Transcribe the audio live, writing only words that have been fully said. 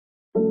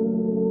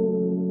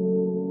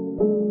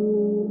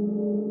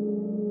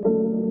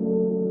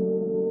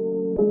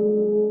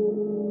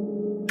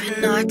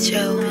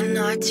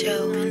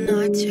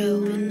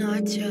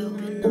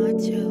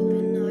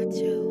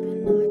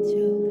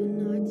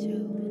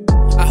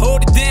I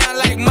hold it down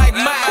like Mike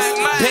Myers,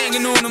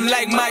 banging on them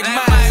like Mike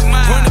Myers,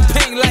 run the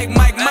ping like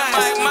Mike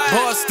Myers,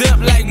 ball step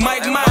like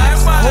Mike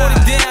Myers. Hold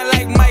it down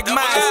like Mike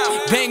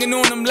Myers, banging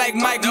on them like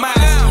Mike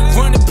Myers,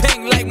 run the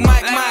ping like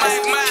Mike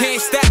Myers.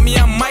 Can't stop me,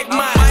 I'm Mike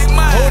Myers.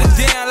 Hold it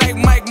down like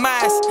Mike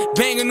Myers,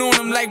 banging on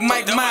them like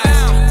Mike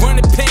Myers, run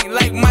the ping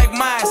like Mike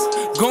Myers,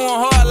 going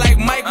hard like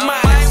Mike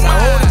Myers. I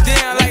hold it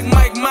down like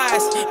Mike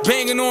Myers,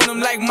 banging on them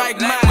like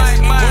Mike Myers,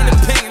 run the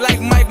ping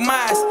like Mike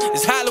Myers.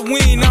 It's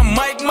Halloween, I'm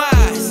Mike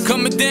Myers.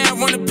 Coming down,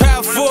 running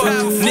power forward.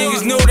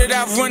 Niggas know that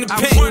I run the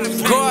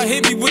ping. God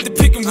hit me with the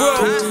pick and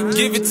roll.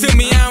 Give it to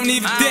me, I don't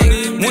even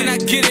think. When I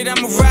get it,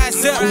 I'ma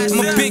rise up. I'm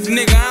a big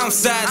nigga, I don't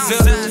size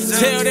up.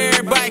 Tell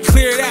everybody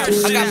clear it out.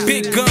 I got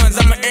big guns,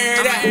 I'ma air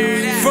it out.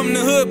 From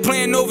the hood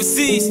playing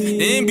overseas,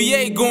 the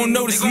NBA gon'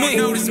 notice me.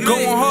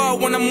 Going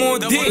hard when I'm on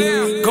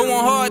D, going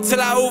hard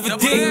till I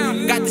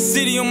overdid. Got the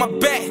city on my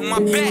back,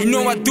 you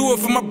know I do it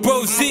for my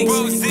bro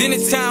Zeeks. Dinner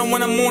time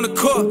when I'm on the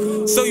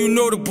court, so you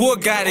know the boy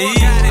gotta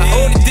eat. I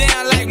hold it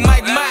down like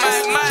Mike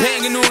Myers,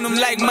 banging on them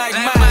like Mike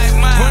Myers,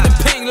 run the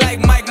ping like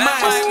Mike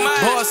Myers,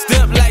 ball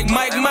step like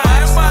Mike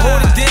Myers.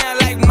 Hold it down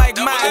like Mike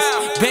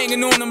Myers,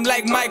 banging on them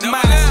like Mike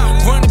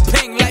Myers, run the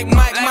ping like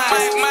Mike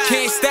Myers.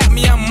 Can't stop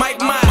me, I'm Mike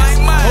Myers.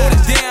 Hold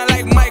it down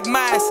like Mike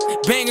Myers,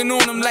 banging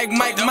on them like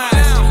Mike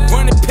Myers,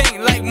 run the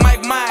ping like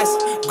Mike Myers,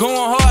 going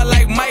hard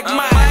like Mike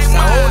Myers.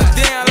 I hold it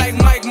down like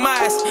Mike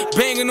Myers,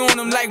 banging on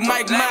them like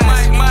Mike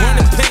Myers, run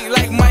the ping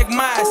like Mike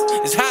Myers.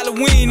 It's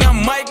Halloween,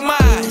 I'm Mike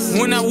Myers.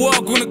 When I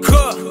walk on the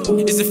car,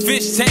 it's a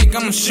fish tank,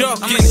 I'm a shark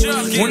in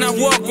it. When I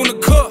walk on the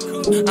car,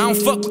 I don't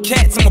fuck with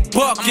cats, I'm a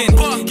barking.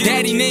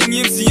 Daddy named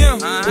me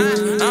MCM,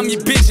 I'm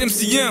your bitch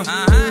MCM.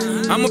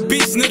 I'm a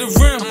beast near the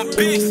rim,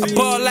 I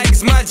ball like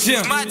it's my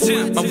gym.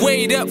 I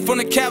weighed up from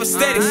the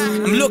calisthenics,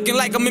 I'm looking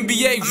like I'm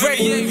NBA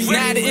ready.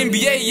 Now the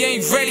NBA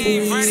ain't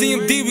ready.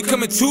 CMD we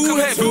coming too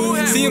heavy,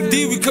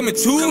 CMD we coming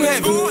too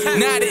heavy.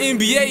 Now the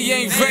NBA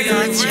ain't ready.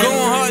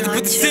 Going hard to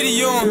put the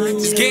city on,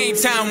 just game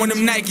time when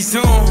them Nikes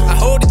on. I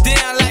hold it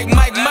down like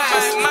Mike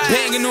Myers,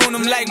 banging on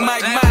them like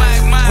Mike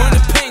Myers, run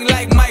the ping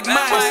like Mike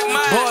Myers,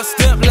 ball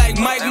step like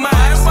Mike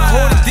Myers.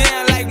 Hold it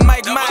down like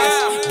Mike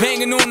Myers,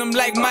 banging on them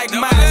like Mike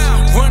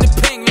Myers, run the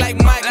ping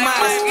like Mike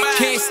Myers.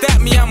 Can't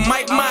stop me, I'm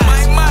Mike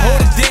Myers.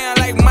 Hold it down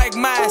like Mike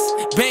Myers,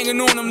 banging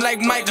on them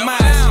like Mike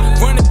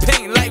Myers, run the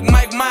ping like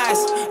Mike Myers,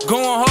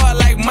 going hard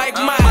like